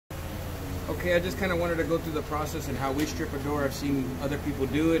okay, I just kind of wanted to go through the process and how we strip a door. I've seen other people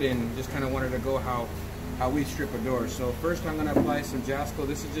do it and just kind of wanted to go how we strip a door. So first I'm going to apply some Jasco.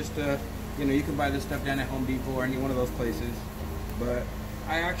 This is just you know, you can buy this stuff down at Home Depot or any one of those places, but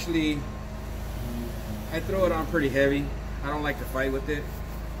I throw it on pretty heavy. I don't like to fight with it,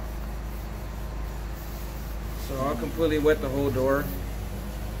 so I'll completely wet the whole door.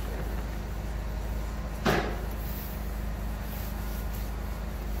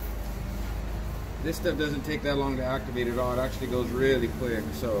 This stuff doesn't take that long to activate at all. It actually goes really quick.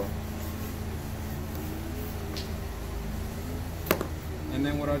 So, and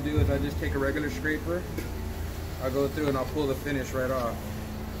then what I'll do is I just take a regular scraper. I'll go through and I'll pull the finish right off.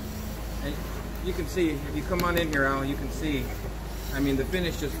 And you can see, if you come on in here, Al, you can see, I mean, the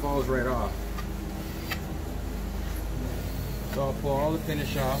finish just falls right off. So I'll pull all the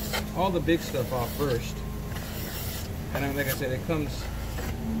finish off, all the big stuff off first. And then, like I said, it comes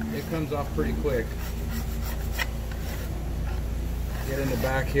off pretty quick. Get in the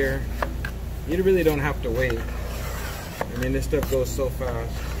back here. You really don't have to wait. I mean, this stuff goes so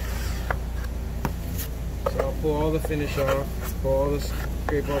fast. So I'll pull all the finish off,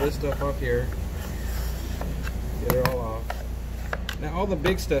 scrape all this stuff off here. Get it all off. Now all the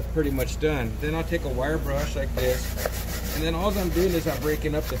big stuff pretty much done. Then I'll take a wire brush like this, and then all I'm doing is I'm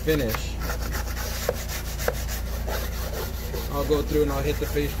breaking up the finish. I'll go through and I'll hit the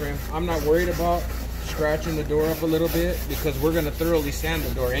face frame. I'm not worried about scratching the door up a little bit because we're going to thoroughly sand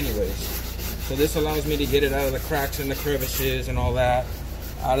the door anyways. So this allows me to get it out of the cracks and the crevices and all that,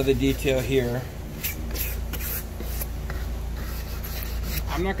 out of the detail here.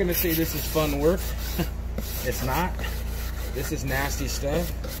 I'm not going to say this is fun work. It's not. This is nasty stuff.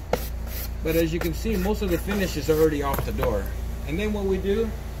 But as you can see, most of the finish is already off the door. And then what we do,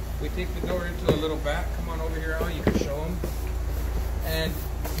 we take the door into a little back. Come on over here, Al, you can show them. And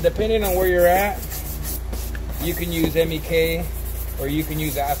depending on where you're at, you can use MEK or you can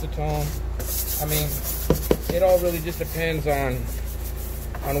use acetone. I mean, it all really just depends on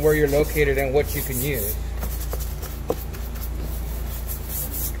where you're located and what you can use.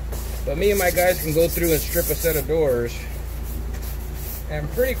 But me and my guys can go through and strip a set of doors, and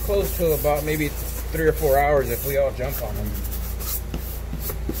pretty close to about maybe 3 or 4 hours if we all jump on them.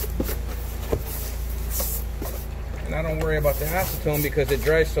 And I don't worry about the acetone because it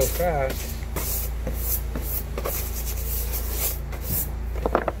dries so fast.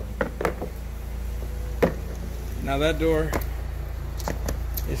 Now that door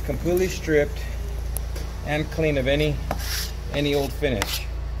is completely stripped and clean of any old finish.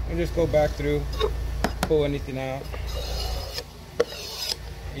 You just go back through, pull anything out.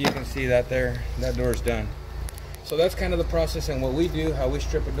 You can see that there, that door's done. So that's kind of the process and what we do, how we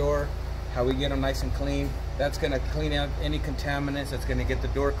strip a door, how we get them nice and clean. That's going to clean out any contaminants. That's going to get the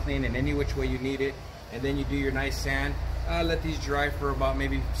door clean in any which way you need it. And then you do your nice sand. Let these dry for about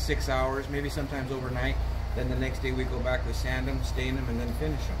maybe 6 hours, maybe sometimes overnight. Then the next day we go back, we sand them, stain them, and then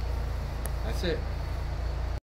finish them. That's it.